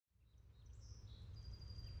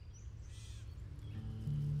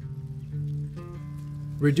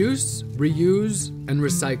Reduce, reuse, and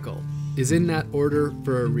recycle is in that order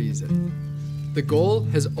for a reason. The goal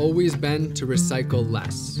has always been to recycle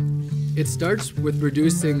less. It starts with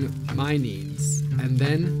reducing my needs and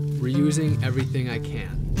then reusing everything I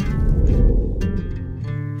can.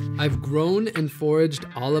 I've grown and foraged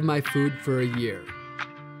all of my food for a year.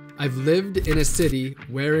 I've lived in a city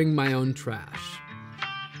wearing my own trash.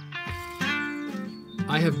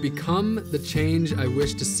 I have become the change I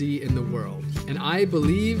wish to see in the world, and I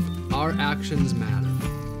believe our actions matter.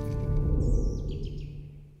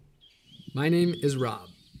 My name is Rob.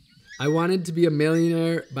 I wanted to be a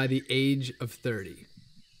millionaire by the age of 30.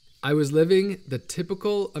 I was living the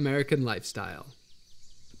typical American lifestyle.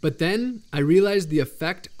 But then I realized the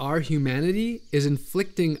effect our humanity is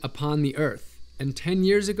inflicting upon the earth, and 10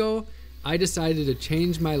 years ago, I decided to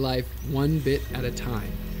change my life one bit at a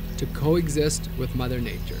time, to coexist with Mother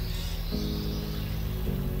Nature.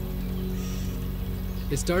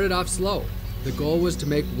 It started off slow. The goal was to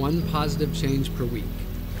make one positive change per week,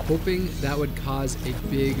 hoping that would cause a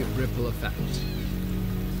big ripple effect.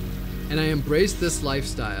 And I embraced this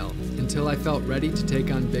lifestyle until I felt ready to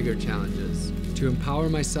take on bigger challenges, to empower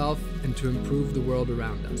myself and to improve the world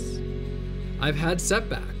around us. I've had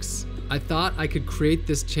setbacks. I thought I could create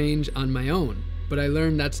this change on my own, but I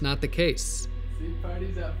learned that's not the case. See,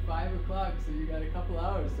 party's at 5 o'clock, so you got a couple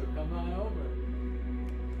hours, so come on over.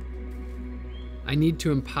 I need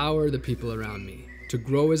to empower the people around me, to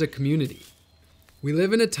grow as a community. We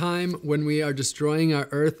live in a time when we are destroying our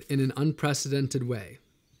earth in an unprecedented way.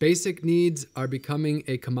 Basic needs are becoming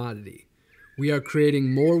a commodity. We are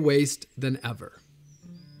creating more waste than ever.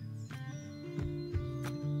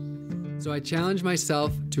 So I challenge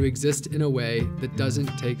myself to exist in a way that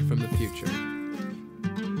doesn't take from the future.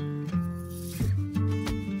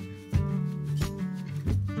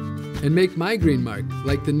 And make my green mark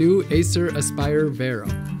like the new Acer Aspire Vero.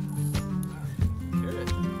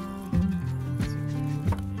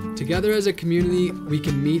 Together as a community, we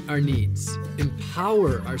can meet our needs,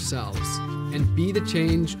 empower ourselves, and be the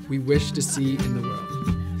change we wish to see in the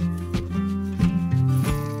world.